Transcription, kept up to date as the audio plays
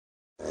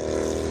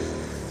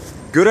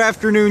Good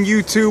afternoon,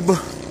 YouTube.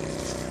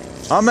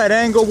 I'm at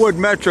Englewood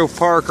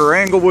MetroPark, or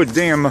Englewood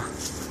Dam,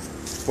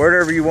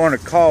 whatever you want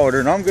to call it,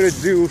 and I'm going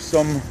to do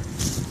some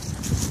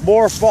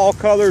more fall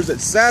colors.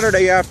 It's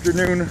Saturday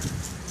afternoon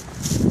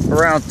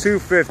around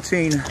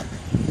 2:15.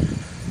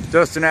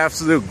 Just an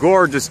absolute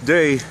gorgeous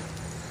day.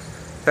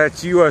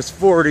 That's US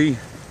 40.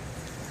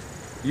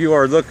 You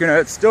are looking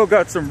at, still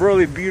got some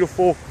really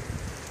beautiful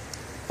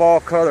fall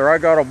color. I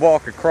got to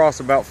walk across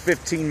about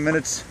 15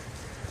 minutes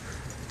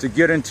to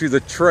get into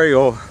the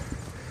trail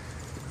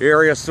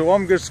area, so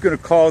I'm just going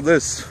to call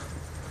this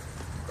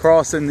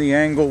crossing the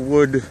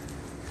Englewood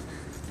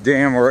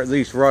Dam, or at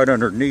least right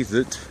underneath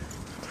it.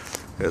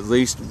 At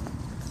least.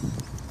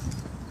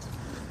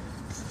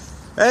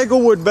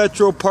 Englewood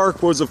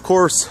MetroPark was, of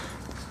course,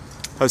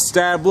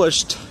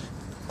 established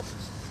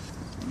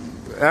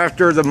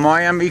after the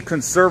Miami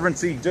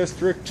Conservancy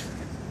District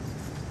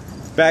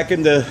back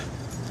in the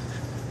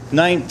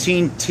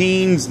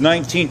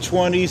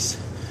 1920s.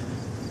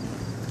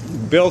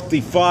 Built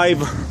the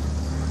 5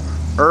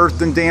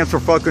 earthen dams for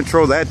flood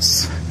control.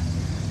 That's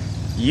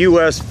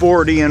US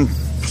 40 and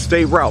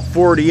State Route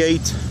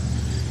 48.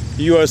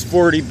 US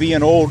 40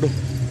 being old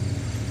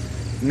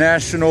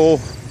national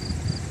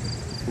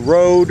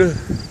road.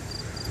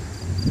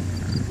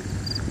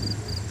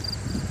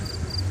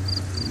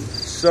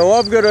 So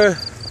I'm gonna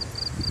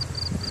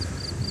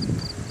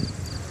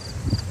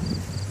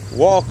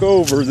walk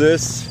over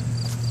this.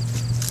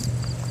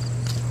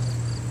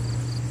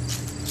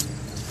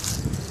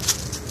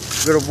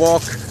 I'm gonna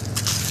walk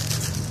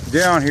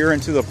down here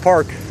into the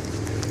park.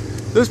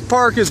 This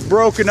park is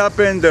broken up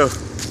into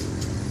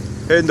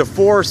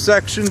 4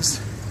 sections.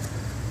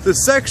 The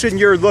section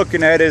you're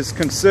looking at is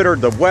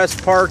considered the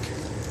West Park.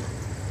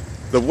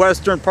 The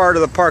western part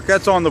of the park,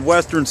 that's on the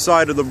western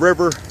side of the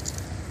river.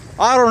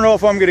 I don't know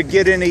if I'm gonna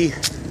get any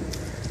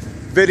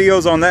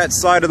videos on that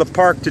side of the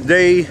park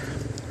today,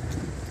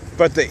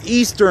 but the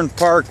eastern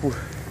park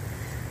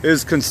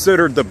is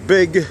considered the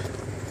biggest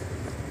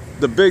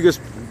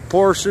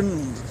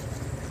portion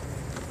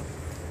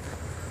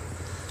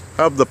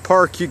of the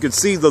park. You can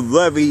see the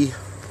levee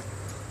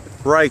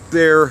right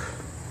there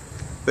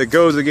that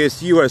goes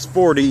against US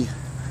 40.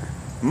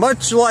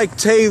 Much like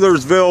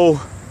Taylorsville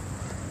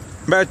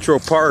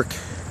MetroPark,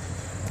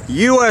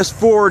 US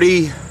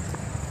 40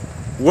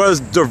 was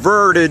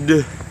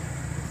diverted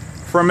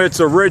from its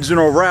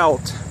original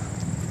route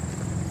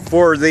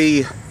for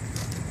this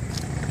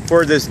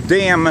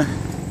dam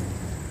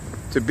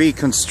to be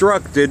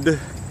constructed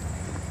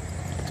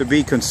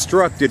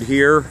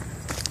here,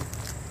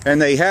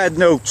 and they had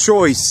no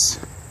choice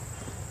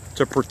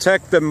to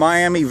protect the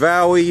Miami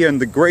Valley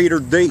and the greater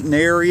Dayton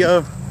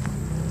area.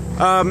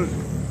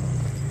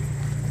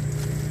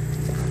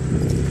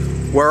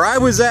 Where I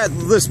was at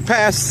this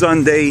past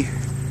Sunday,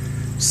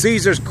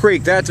 Caesars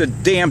Creek, that's a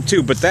dam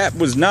too, but that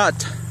was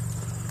not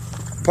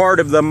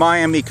part of the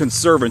Miami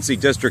Conservancy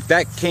District.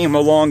 That came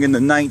along in the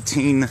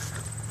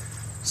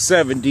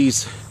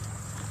 1970s.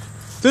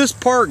 This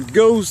park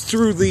goes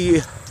through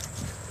the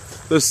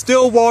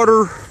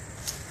Stillwater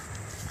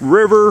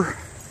River,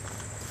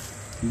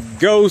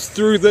 goes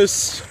through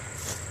this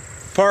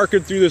park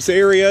and through this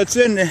area. It's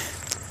in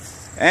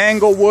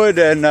Englewood,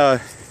 and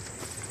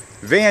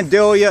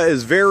Vandalia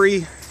is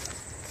very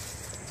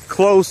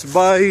close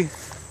by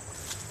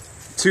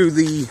to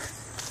the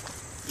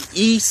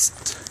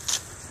east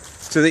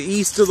of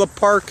the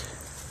park.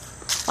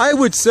 I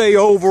would say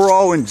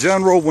overall, in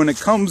general, when it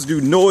comes to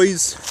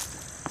noise,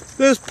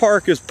 this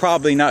park is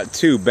probably not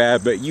too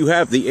bad, but you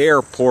have the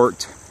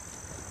airport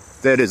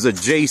that is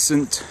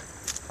adjacent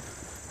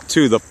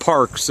to the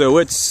park, so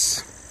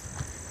it's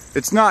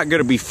not going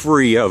to be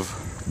free of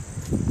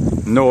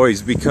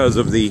noise because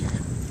of the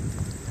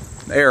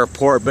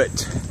airport.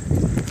 But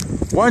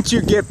once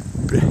you get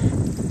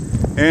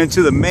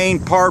into the main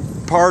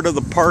part of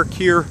the park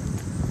here,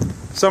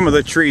 some of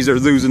the trees are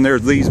losing their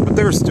leaves, but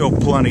there's still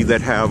plenty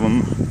that have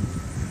them.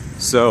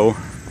 So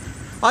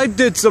I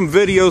did some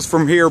videos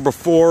from here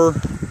before.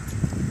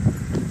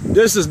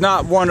 This is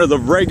not one of the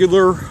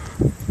regular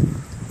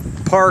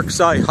parks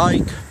I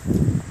hike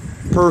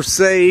per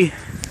se,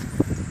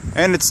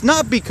 and it's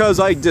not because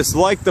I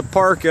dislike the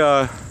park.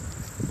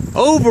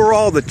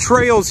 Overall, the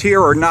trails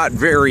here are not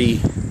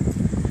very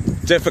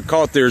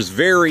difficult. There's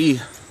very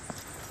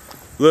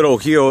little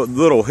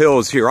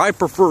hills here. I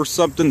prefer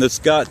something that's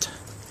got,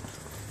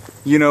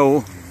 you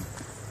know,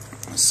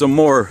 some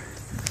more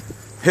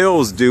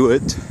hills to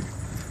it.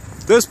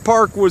 This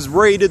park was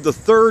rated the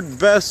 3rd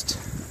best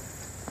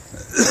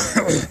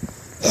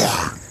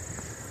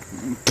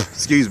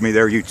excuse me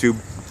there, YouTube.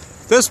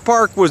 This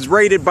park was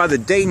rated by the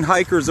Dayton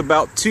Hikers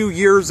about 2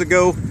 years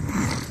ago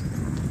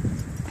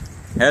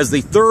as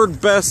the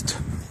 3rd best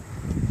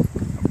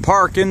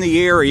park in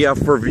the area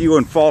for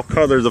viewing fall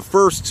color. The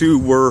first 2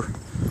 were,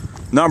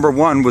 number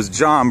 1 was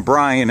John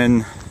Bryan,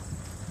 and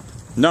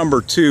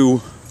number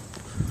 2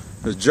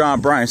 is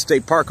John Bryan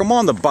State Park. I'm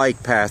on the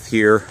bike path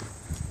here.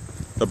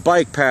 The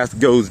bike path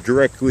goes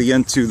directly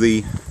into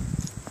the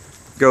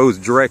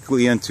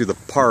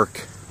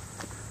park.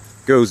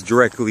 goes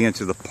directly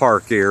into the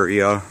park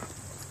area.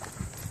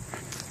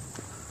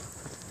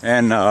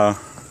 And yeah,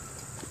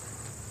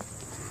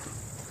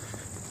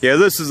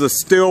 this is a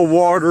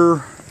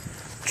Stillwater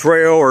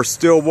trail or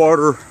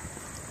Stillwater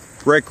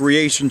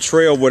recreation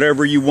trail,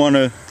 whatever you want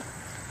to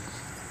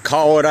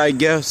call it, I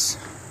guess.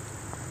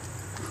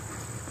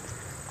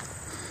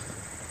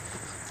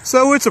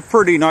 So it's a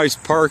pretty nice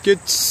park. It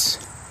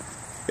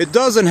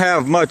doesn't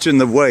have much in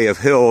the way of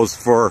hills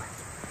for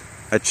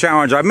a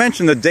challenge. I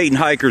mentioned the Dayton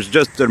Hikers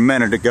just a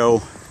minute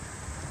ago.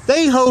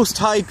 They host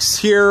hikes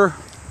here.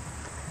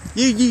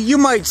 You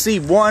might see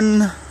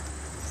 1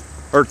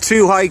 or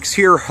 2 hikes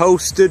here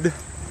hosted,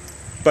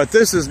 but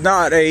this is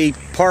not a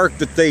park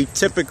that they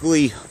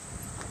typically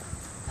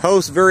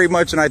host very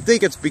much, and I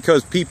think it's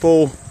because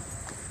people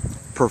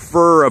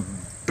prefer a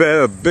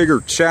bigger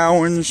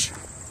challenge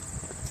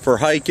for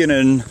hiking.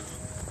 And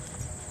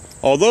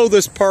although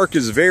this park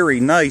is very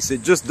nice,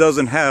 it just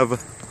doesn't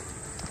have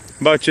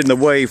much in the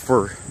way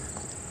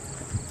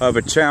of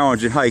a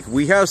challenge and hike.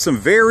 We have some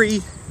very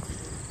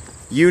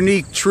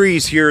unique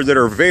trees here that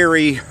are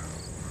very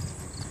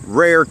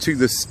rare to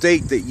the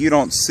state that you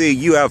don't see.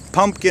 You have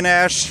pumpkin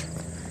ash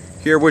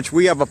here, which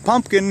we have a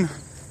pumpkin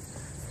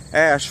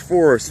ash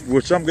forest,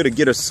 which I'm going to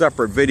get a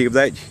separate video of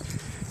that.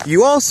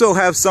 You also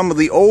have some of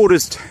the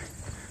oldest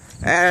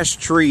ash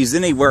trees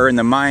anywhere in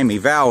the Miami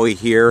Valley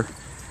here.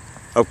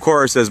 Of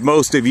course, as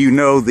most of you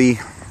know, the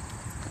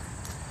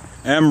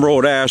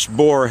emerald ash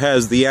borer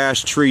has the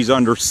ash trees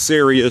under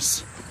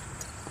serious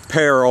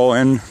peril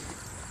and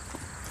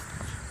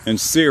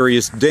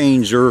serious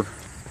danger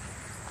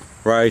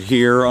right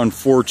here,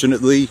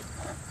 unfortunately.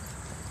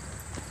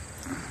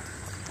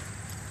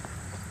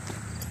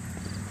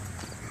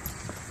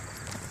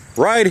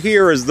 Right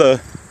here is the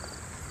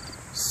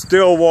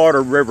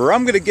Stillwater River.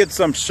 I'm going to get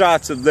some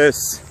shots of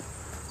this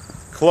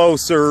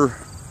closer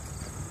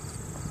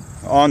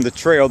on the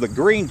trail. The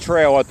green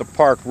trail at the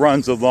park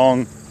runs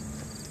along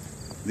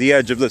the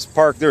edge of this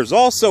park. There's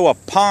also a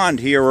pond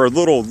here, or a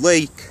little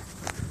lake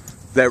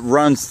that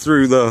runs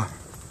through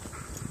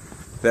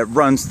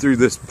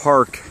this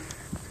park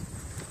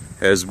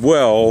as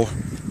well.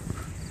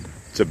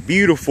 It's a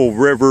beautiful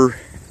river.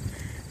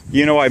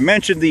 You know, I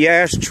mentioned the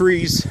ash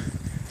trees.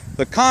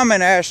 The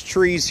common ash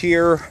trees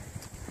here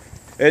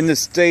in the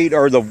state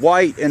are the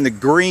white and the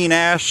green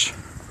ash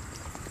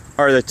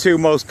are the 2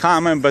 most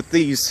common, but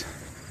the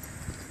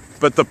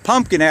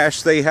pumpkin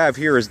ash they have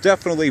here is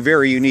definitely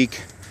very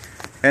unique.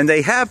 And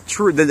they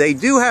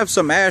do have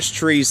some ash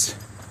trees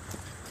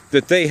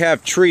that they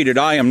have treated.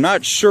 I am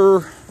not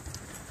sure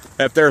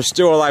if they're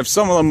still alive.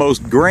 Some of the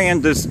most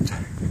grandest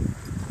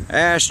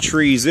ash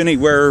trees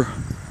anywhere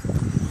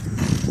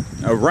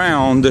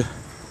around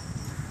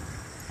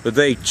that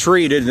they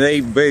treated.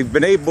 They've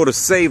been able to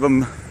save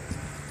them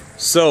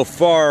so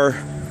far.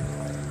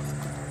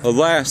 The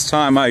last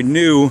time I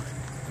knew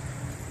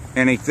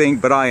anything,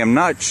 but I am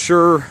not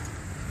sure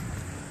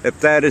if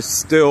that is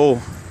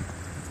still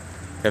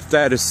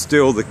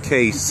the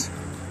case.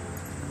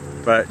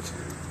 But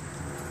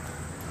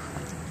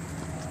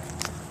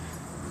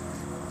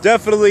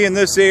definitely in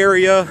this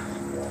area,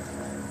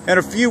 in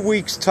a few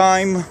weeks'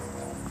 time,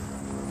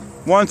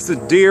 once the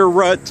deer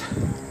rut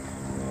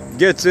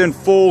gets in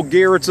full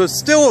gear, it's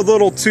still a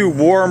little too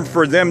warm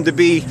for them to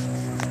be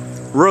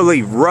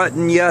really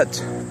rutting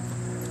yet.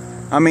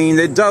 I mean,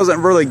 it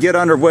doesn't really get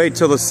underway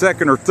till the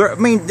 2nd or 3rd. I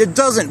mean, it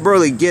doesn't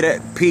really get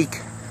at peak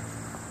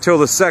till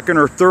the 2nd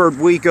or 3rd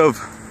week of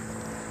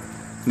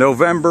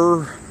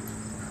November.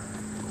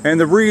 And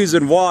the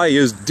reason why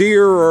is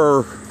deer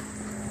are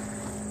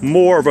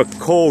more of a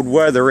cold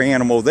weather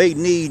animal. They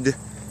need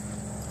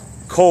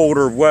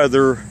colder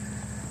weather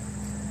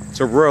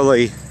to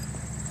really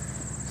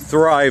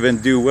thrive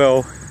and do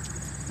well.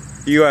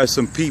 You have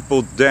some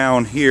people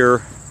down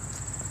here.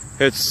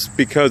 It's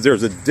because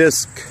there's a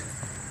disc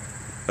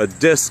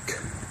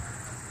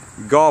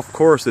golf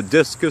course, a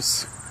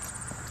discus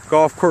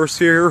golf course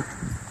here.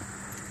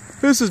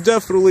 This is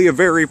definitely a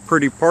very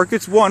pretty park.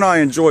 It's one I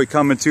enjoy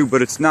coming to,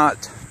 but it's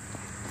not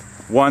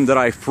one that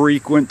I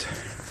frequent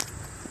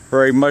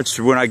very much.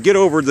 When I get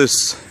over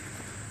this,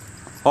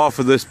 off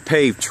of this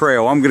paved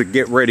trail, I'm gonna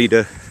get ready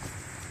to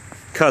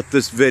cut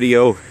this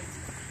video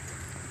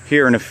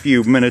here in a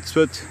few minutes,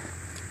 but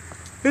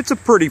it's a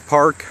pretty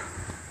park.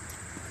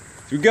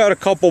 We got a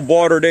couple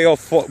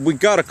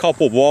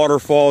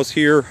waterfalls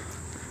here.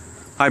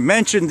 I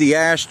mentioned the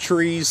ash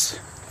trees.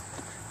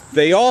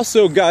 They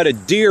also got a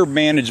deer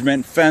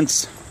management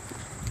fence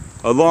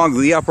along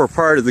the upper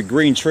part of the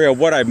green trail.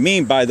 What I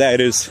mean by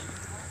that is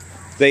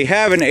they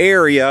have an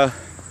area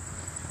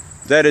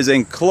that is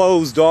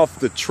enclosed off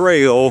the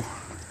trail,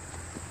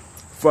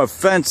 a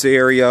fence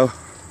area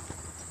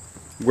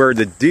where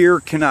the deer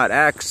cannot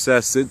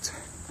access it.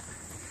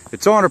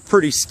 It's on a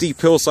pretty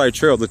steep hillside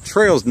trail. The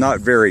trail's not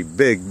very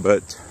big,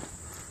 but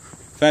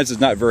fence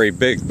is not very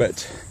big,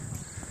 but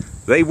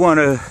they want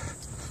to,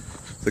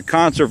 the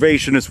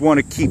conservationists want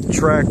to keep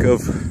track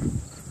of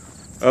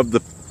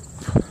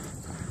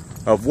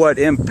what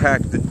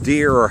impact the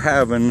deer are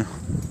having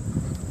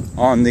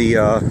on the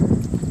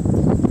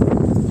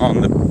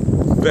on the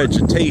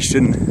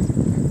vegetation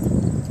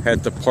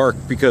at the park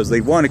because they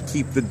want to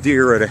keep the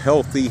deer at a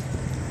healthy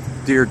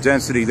deer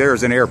density.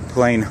 There's an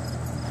airplane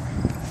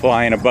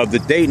flying above. The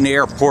Dayton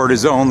airport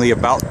is only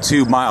about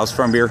 2 miles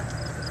from here,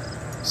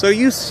 so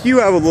you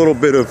have a little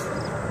bit of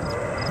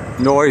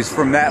noise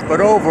from that, but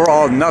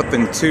overall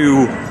nothing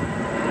too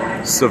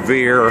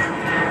severe.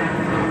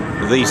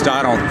 At least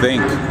I don't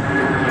think.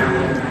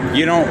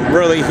 You don't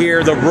really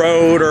hear the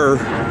road, or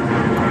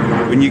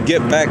when you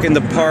get back in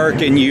the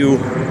park and you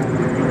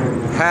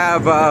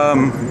have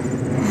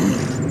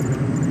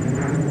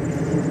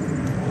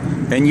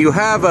you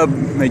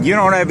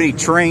don't have any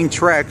train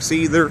tracks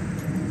either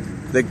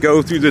that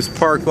go through this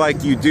park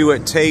like you do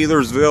at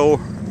Taylorsville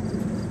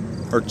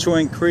or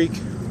Twin Creek.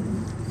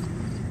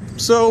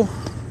 So,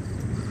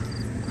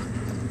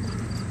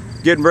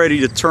 getting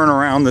ready to turn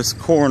around this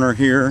corner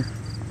here.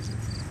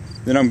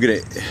 Then I'm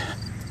gonna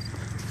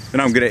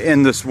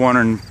end this one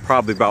in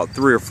probably about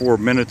 3 or 4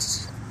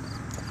 minutes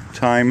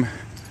time.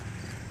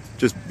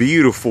 Just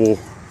beautiful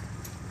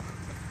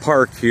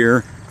park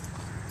here.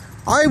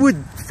 I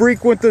would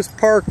frequent this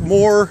park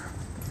more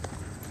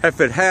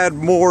if it had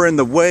more in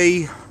the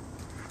way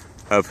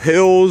of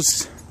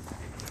hills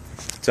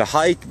to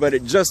hike, but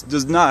it just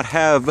does not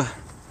have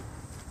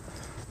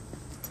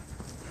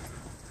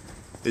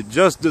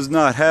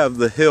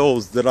the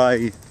hills that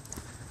I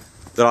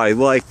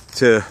like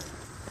to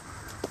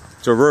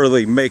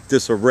really make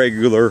this a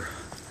regular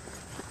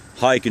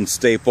hiking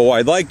staple.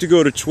 I'd like to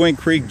go to Twin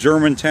Creek,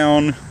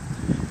 Germantown,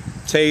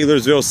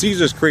 Taylorsville,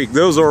 Caesars Creek.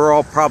 Those are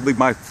all probably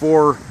my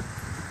 4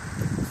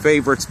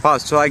 favorite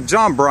spots. So like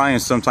John Bryan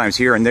sometimes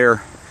here and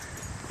there.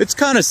 It's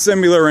kind of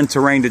similar in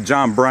terrain to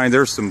John Bryan.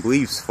 There's some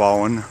leaves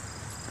falling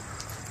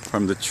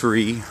from the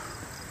trees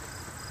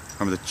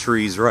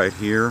right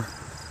here.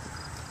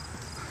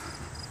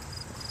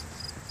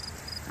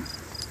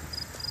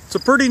 It's a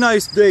pretty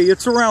nice day.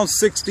 It's around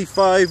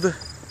 65,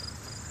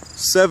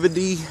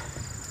 70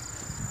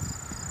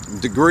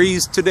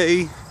 degrees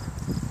today.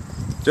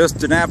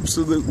 Just an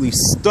absolutely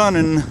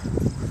stunning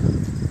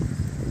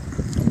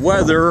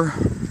weather.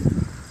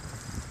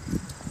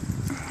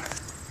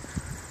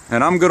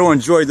 And I'm going to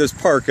enjoy this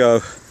park.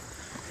 The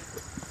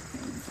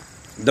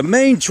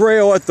main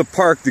trail at the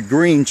park, the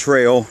Green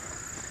Trail,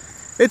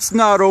 it's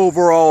not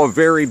overall a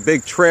very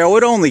big trail.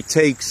 It only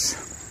takes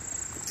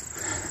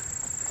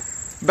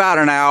about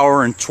an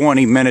hour and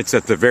 20 minutes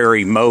at the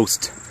very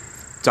most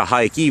to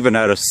hike, even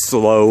at a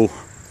slow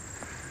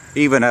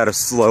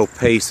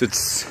pace.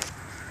 It's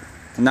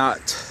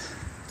not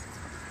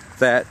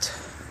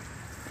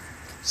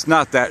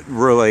that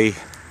really,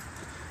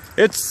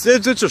 it's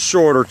a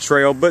shorter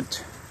trail,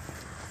 but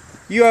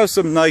you have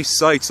some nice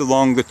sights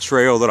along the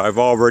trail that I've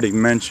already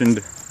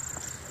mentioned.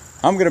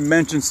 I'm going to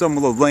mention some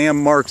of the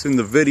landmarks in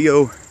the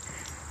video.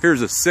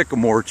 Here's a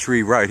sycamore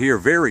tree right here,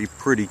 very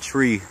pretty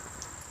tree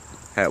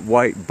at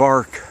white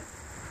bark.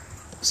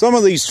 Some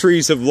of these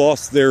trees have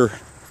lost their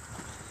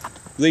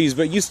leaves,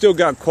 but you still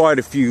got quite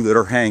a few that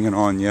are hanging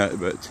on yet.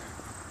 But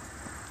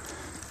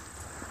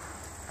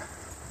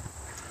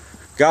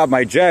got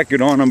my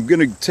jacket on. I'm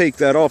gonna take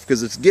that off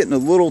because it's getting a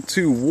little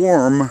too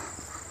warm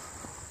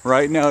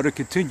right now to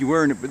continue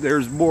wearing it. But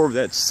there's more of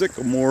that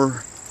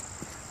sycamore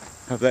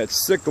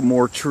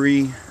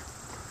tree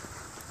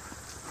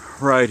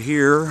right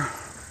here.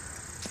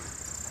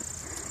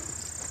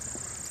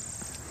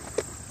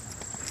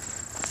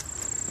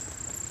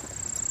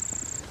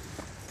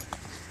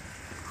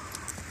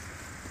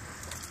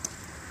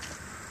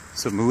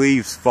 Some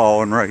leaves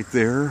falling right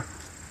there.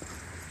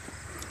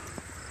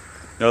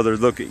 Another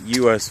look at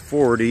US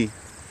 40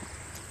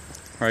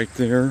 right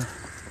there.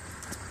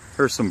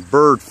 There's some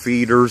bird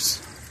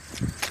feeders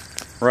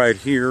right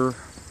here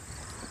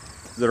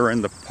that are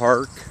in the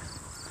park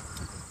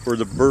for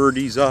the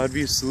birdies,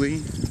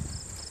 obviously.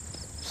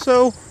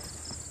 So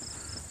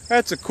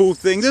that's a cool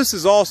thing. This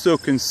is also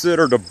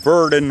considered a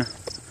birding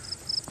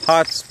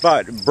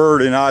hotspot.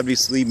 Birding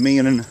obviously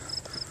meaning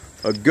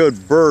a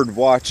good bird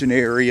watching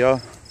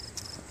area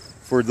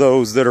for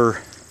those that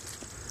are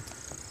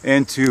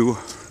into,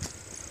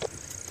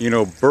 you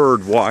know,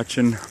 bird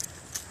watching.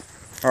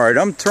 All right,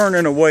 I'm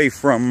turning away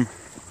from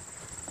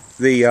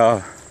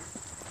the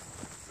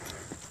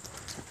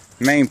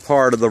main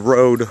part of the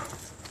road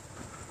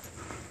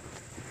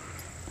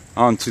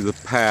onto the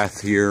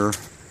path here,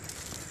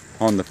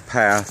 on the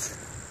path,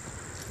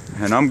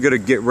 and I'm gonna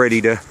get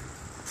ready to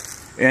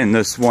end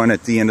this one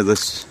at the end of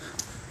this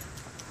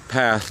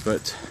path.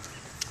 But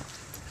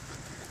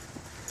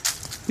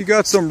you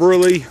got some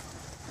really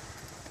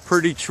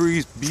pretty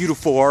trees,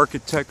 beautiful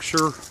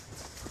architecture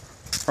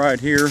right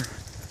here.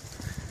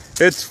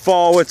 It's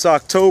fall, it's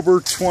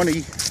October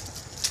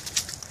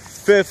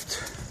 25th,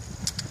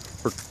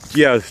 or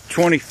yeah,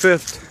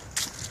 25th.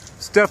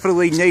 It's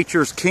definitely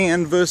nature's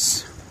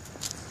canvas.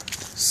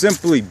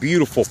 Simply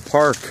beautiful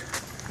park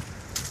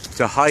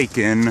to hike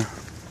in.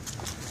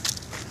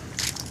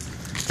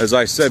 As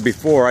I said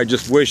before, I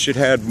just wish it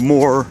had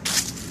more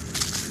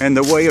in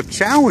the way of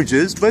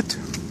challenges, but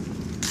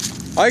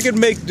I could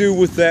make do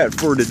with that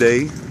for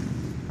today.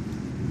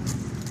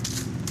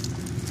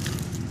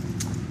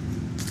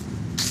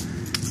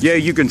 Yeah,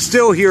 you can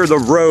still hear the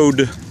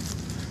road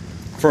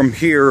from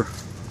here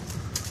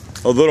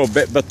a little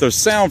bit, but the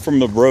sound from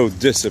the road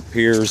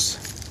disappears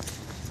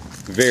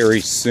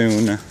very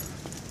soon.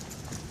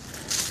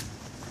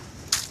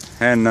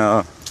 And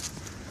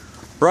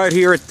right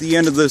here at the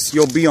end of this,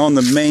 you'll be on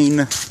the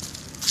main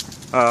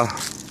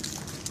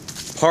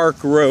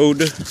park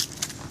road.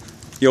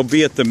 You'll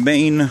be at the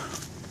main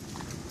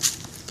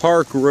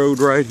park road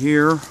right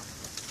here.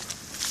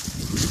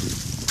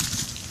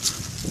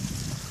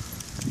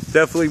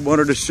 Definitely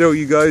wanted to show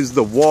you guys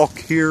the walk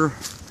here.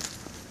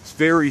 It's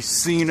very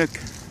scenic,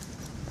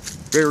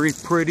 very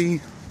pretty.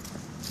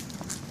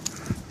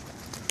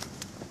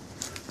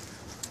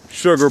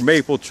 Sugar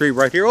maple tree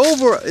right here.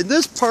 Over in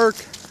this park,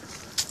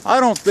 I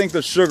don't think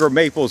the sugar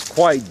maples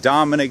quite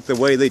dominate the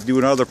way they do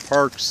in other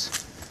parks.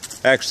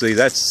 Actually,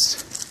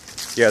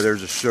 that's, yeah,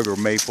 there's a sugar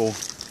maple.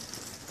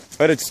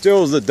 But it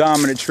still is the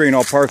dominant tree in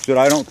all parks, but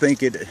I don't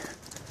think it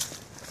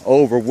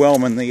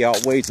overwhelmingly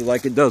outweighs it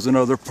like it does in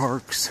other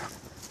parks.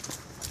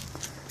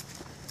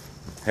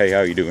 Hey,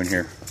 how you doing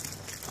here?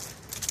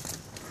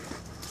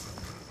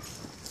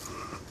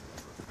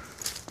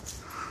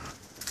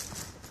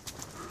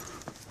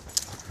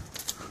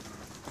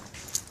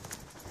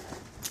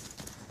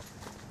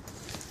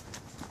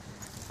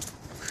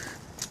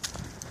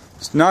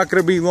 It's not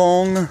going to be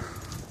long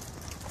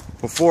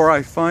before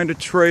I find a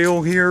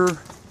trail here,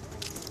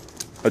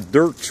 a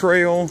dirt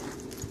trail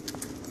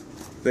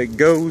that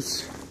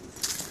goes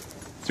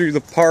through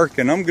the park,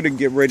 and I'm going to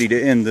get ready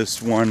to end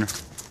this one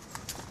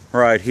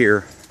right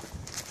here.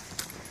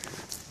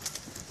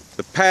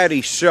 The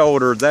Patty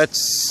Shelter,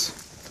 that's,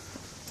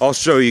 I'll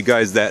show you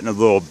guys that in a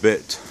little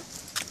bit.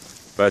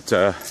 But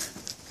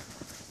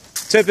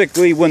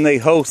typically when they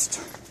host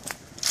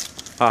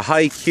a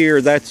hike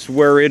here, that's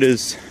where it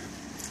is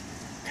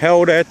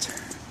held at.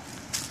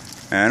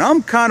 And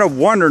I'm kind of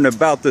wondering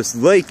about this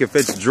lake, if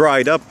it's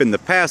dried up. In the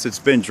past it's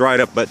been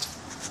dried up, but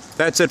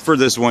that's it for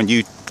this one.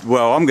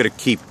 Well, I'm gonna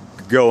keep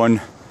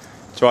going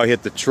till I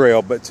hit the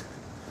trail, but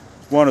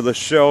one of the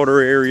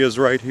shelter areas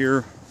right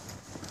here.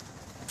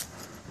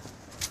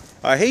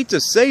 I hate to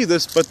say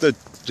this, but the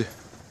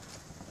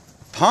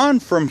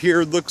pond from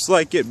here looks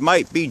like it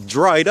might be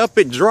dried up.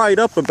 It dried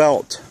up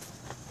about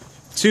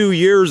 2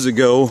 years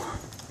ago,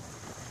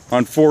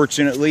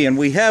 unfortunately, and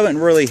we haven't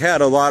really had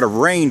a lot of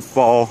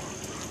rainfall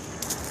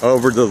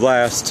over the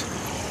last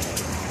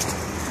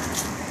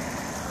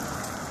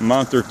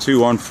month or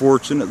two,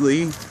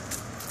 unfortunately.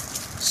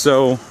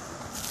 So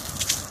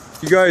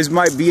you guys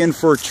might be in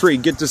for a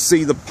treat. Get to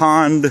see the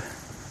pond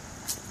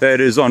that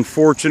is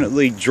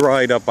unfortunately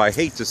dried up. I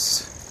hate to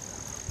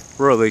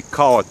really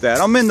call it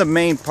that. I'm in the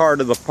main part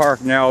of the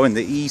park now, in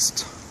the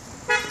east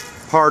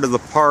part of the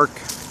park.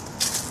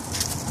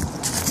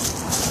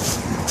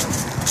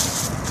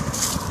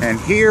 And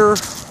here,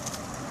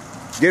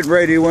 getting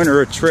ready to enter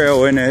a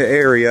trail in the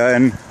area.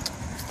 And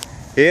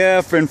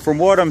yeah, and from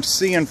what I'm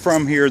seeing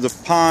from here, the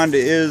pond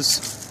is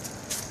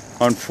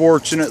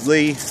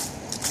unfortunately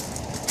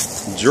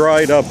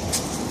dried up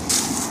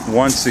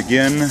once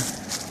again.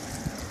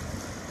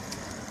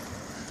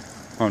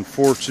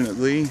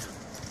 Unfortunately.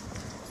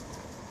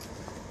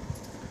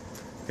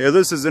 Yeah,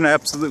 this is an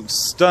absolute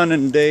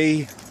stunning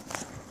day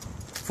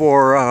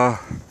for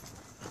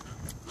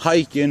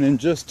hiking and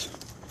just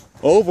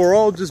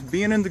overall just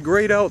being in the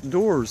great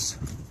outdoors.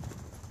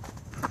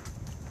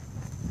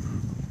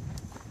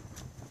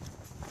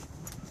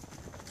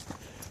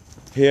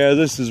 Yeah,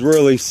 this is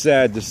really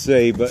sad to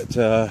say, but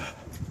the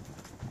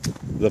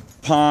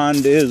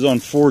pond is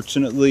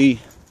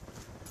unfortunately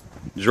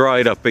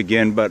dried up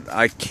again, but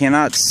I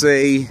cannot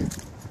say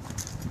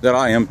that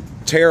I am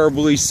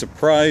terribly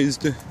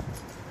surprised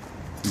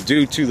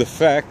due to the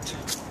fact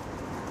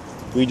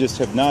we just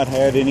have not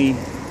had any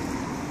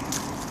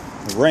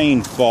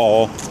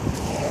rainfall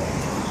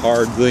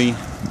hardly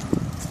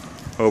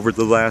over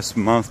the last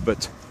month.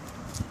 But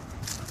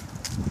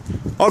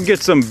I'll get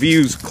some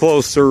views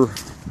closer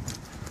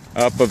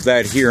up of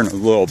that here in a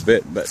little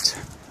bit. But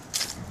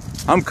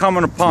I'm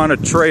coming upon a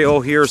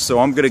trail here, so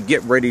I'm gonna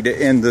get ready to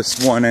end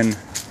this one, and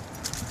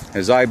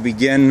as I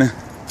begin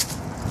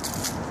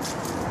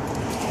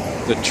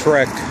the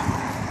trek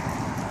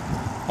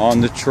on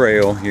the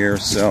trail here.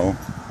 So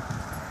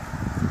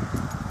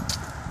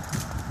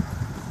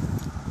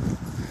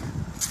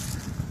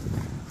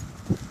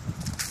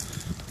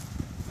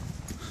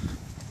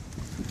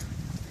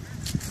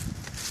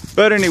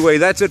but anyway,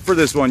 that's it for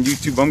this one,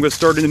 YouTube. I'm gonna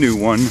start a new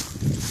one.